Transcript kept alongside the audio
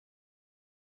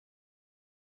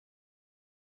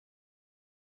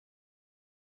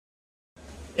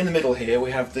In the middle here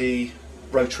we have the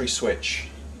rotary switch.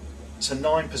 It's a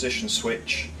 9-position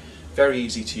switch, very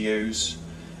easy to use.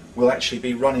 We'll actually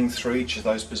be running through each of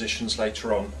those positions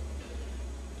later on.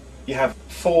 You have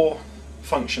 4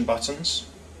 function buttons: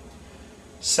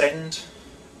 send,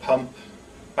 pump,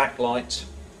 backlight,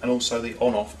 and also the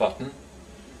on-off button.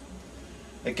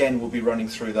 Again, we'll be running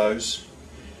through those.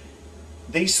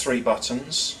 These 3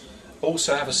 buttons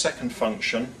also have a second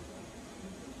function: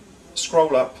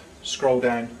 scroll up, scroll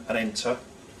down and enter.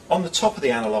 On the top of the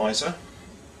analyser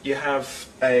you have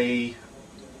a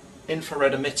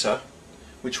infrared emitter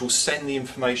which will send the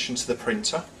information to the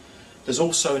printer. There's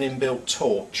also an inbuilt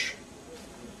torch.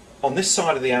 On this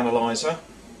side of the analyser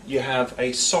you have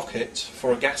a socket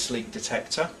for a gas leak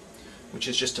detector, which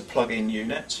is just a plug-in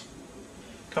unit.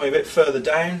 Coming a bit further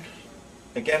down,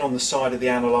 again on the side of the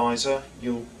analyser,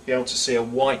 you'll be able to see a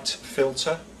white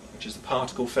filter, which is the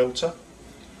particle filter.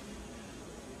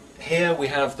 Here we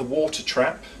have the water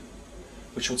trap,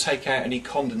 which will take out any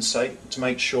condensate to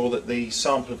make sure that the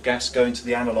sample of gas going to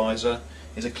the analyser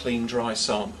is a clean, dry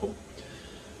sample.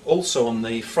 Also on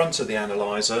the front of the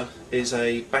analyser is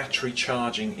a battery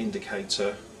charging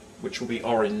indicator, which will be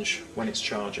orange when it's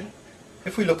charging.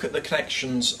 If we look at the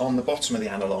connections on the bottom of the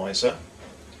analyser,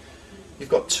 you've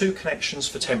got 2 connections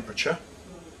for temperature.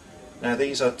 Now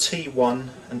these are T1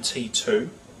 and T2.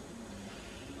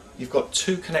 You've got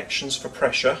 2 connections for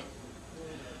pressure,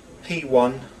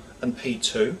 P1 and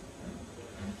P2.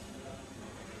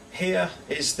 Here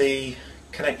is the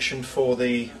connection for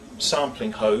the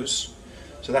sampling hose,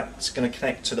 so that's going to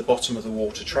connect to the bottom of the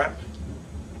water trap.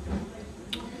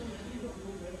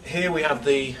 Here we have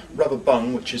the rubber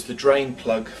bung, which is the drain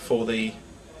plug for the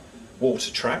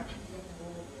water trap.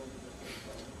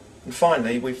 And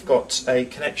finally we've got a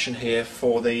connection here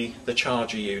for the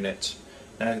charger unit.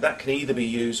 Now that can either be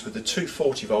used with a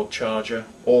 240 volt charger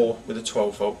or with a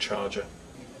 12 volt charger.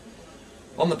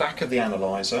 On the back of the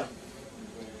analyser,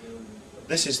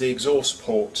 this is the exhaust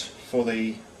port for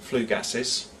the flue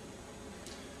gases.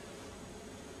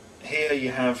 Here you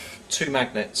have 2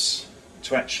 magnets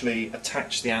to actually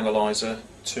attach the analyser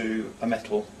to a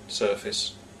metal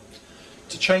surface.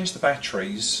 To change the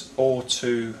batteries or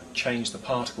to change the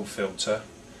particle filter,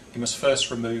 you must first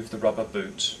remove the rubber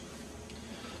boot.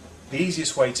 The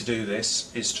easiest way to do this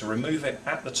is to remove it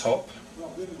at the top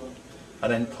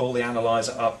and then pull the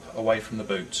analyser up away from the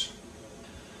boot.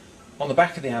 On the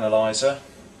back of the analyser,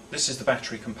 this is the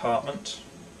battery compartment.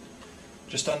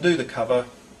 Just undo the cover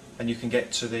and you can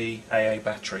get to the AA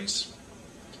batteries.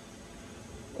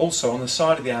 Also on the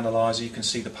side of the analyser you can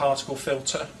see the particle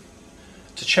filter.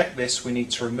 To check this we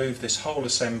need to remove this whole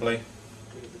assembly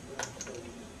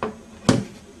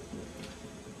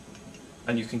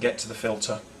and you can get to the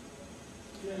filter.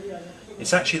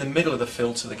 It's actually the middle of the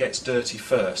filter that gets dirty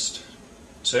first.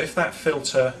 So if that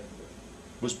filter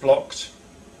was blocked,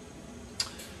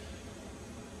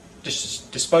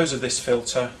 dispose of this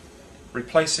filter,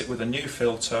 replace it with a new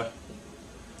filter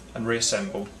and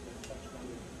reassemble.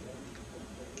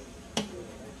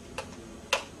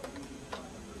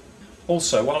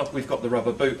 Also, while we've got the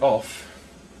rubber boot off,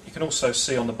 you can also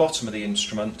see on the bottom of the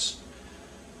instrument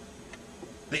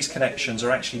these connections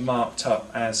are actually marked up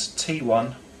as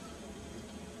T1,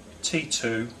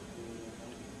 T2,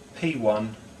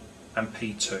 P1 and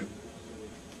P2.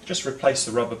 Just replace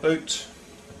the rubber boot,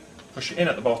 push it in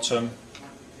at the bottom,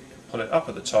 pull it up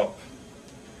at the top,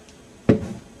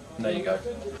 and there you go.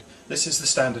 This is the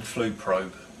standard flue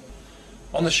probe.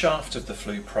 On the shaft of the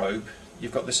flue probe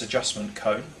you've got this adjustment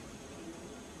cone,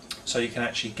 so you can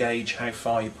actually gauge how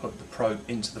far you put the probe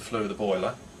into the flue of the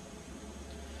boiler.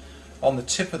 On the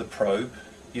tip of the probe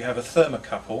you have a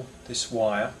thermocouple, this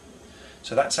wire,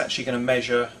 so that's actually going to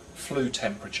measure flue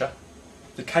temperature.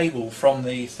 The cable from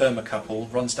the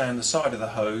thermocouple runs down the side of the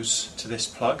hose to this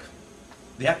plug.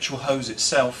 The actual hose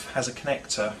itself has a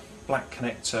connector, black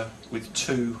connector with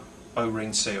 2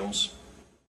 O-ring seals.